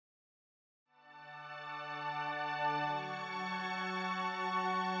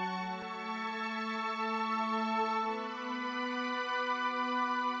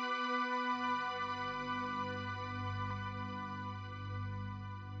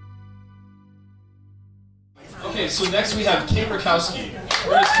Okay, so next we have Kait Rokowski.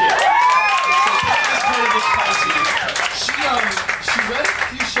 Where is Kait? So Kait is part of this posse. She read a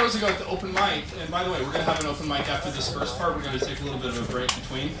few shows ago at the open mic, and by the way, we're going to have an open mic after this first part. We're going to take a little bit of a break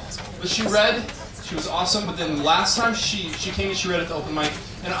between. But she was awesome, but then last time she came and she read at the open mic,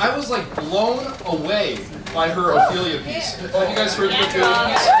 and I was like blown away by her Ophelia piece. Have you guys heard the Ophelia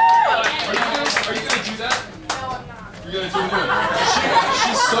piece? Are you going to do that? No, I'm not. You're going to do it.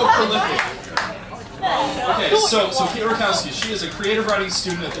 She's so prolific. Okay, so Kait Rokowski, she is a creative writing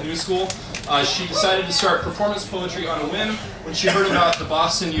student at the New School. She decided to start performance poetry on a whim when she heard about the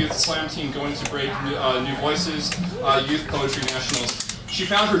Boston Youth Slam Team going to break New Voices Youth Poetry Nationals. She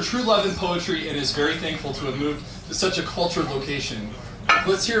found her true love in poetry and is very thankful to have moved to such a cultured location.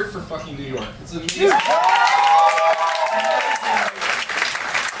 Let's hear it for fucking New York. It's amazing.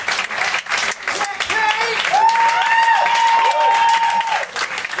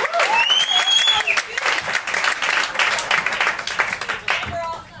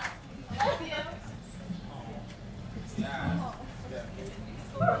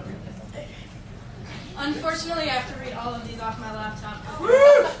 Unfortunately, I have to read all of these off my laptop.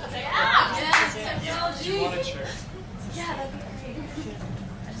 Yeah! Yes, technology. Yeah, that'd be great.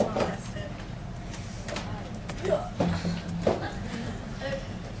 I just want to test it.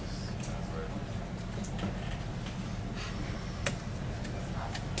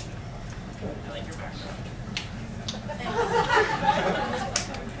 I like your background.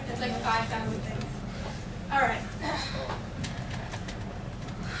 It's like 5,000 things. All right.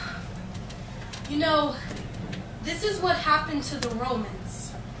 You know, this is what happened to the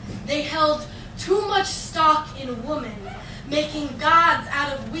Romans. They held too much stock in woman, making gods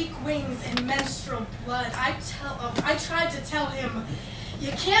out of weak wings and menstrual blood. I tried to tell him,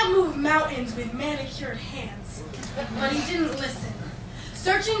 you can't move mountains with manicured hands, but he didn't listen.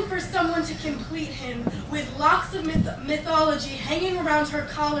 Searching for someone to complete him with locks of mythology hanging around her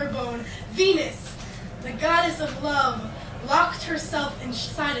collarbone, Venus, the goddess of love, locked herself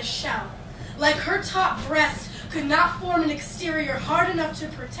inside a shell. Like her top breast could not form an exterior hard enough to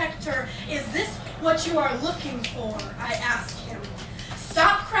protect her. Is this what you are looking for? I ask him.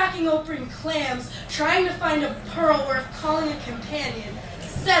 Stop cracking open clams, trying to find a pearl worth calling a companion.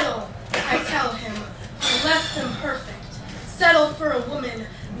 Settle, I tell him, for less than perfect. Settle for a woman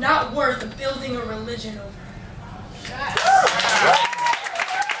not worth building a religion over.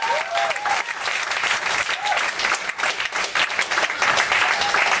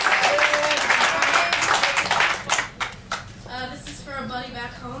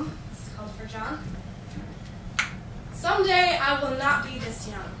 Someday I will not be this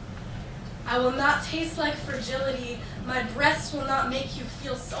young. I will not taste like fragility. My breasts will not make you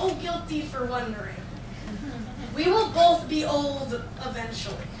feel so guilty for wondering. We will both be old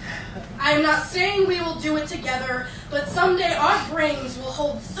eventually. I am not saying we will do it together, but someday our brains will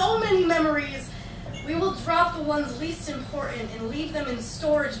hold so many memories. We will drop the ones least important and leave them in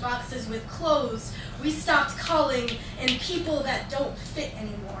storage boxes with clothes we stopped calling and people that don't fit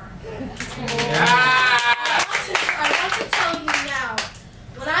anymore. I want to tell you now,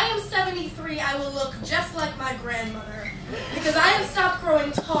 when I am 73, I will look just like my grandmother, because I have stopped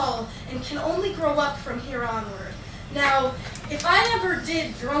growing tall and can only grow up from here onward. Now, if I ever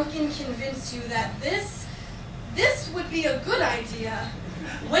did drunken convince you that this would be a good idea,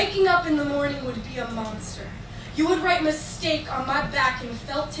 waking up in the morning would be a monster. You would write mistake on my back and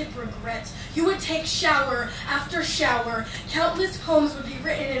felt tip regret. You would take shower after shower. Countless poems would be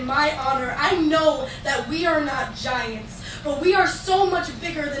written in my honor. I know that we are not giants, but we are so much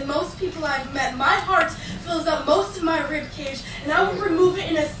bigger than most people I've met. My heart fills up most of my rib cage, and I will remove it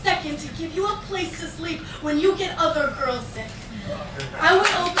in a second to give you a place to sleep when you get other girls sick. I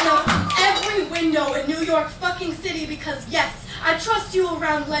would open up every window in New York fucking city because, yes, I trust you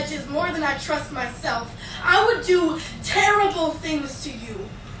around ledges more than I trust myself. I would do terrible things to you.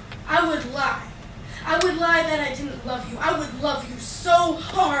 I would lie. I would lie that I didn't love you. I would love you so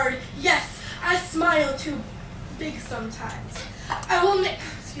hard. Yes, I smile too big sometimes. I will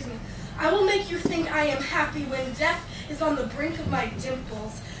make you think I am happy when death is on the brink of my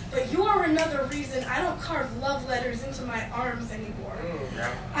dimples. But you are another reason I don't carve love letters into my arms anymore.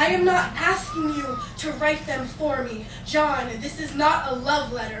 I am not asking you to write them for me. John, this is not a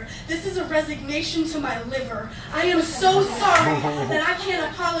love letter. This is a resignation to my liver. I am so sorry that I can't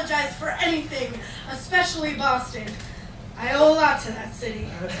apologize for anything, especially Boston. I owe a lot to that city.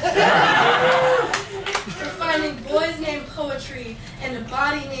 For finding boys named poetry and a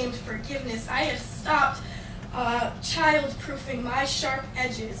body named forgiveness, I have stopped child-proofing my sharp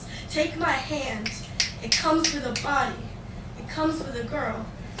edges. Take my hand. It comes with a body. It comes with a girl.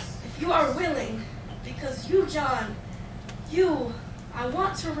 If you are willing, Because you, John, I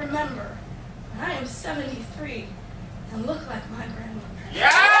want to remember when I am 73 and look like my grandmother.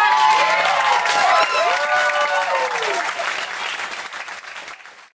 Yeah!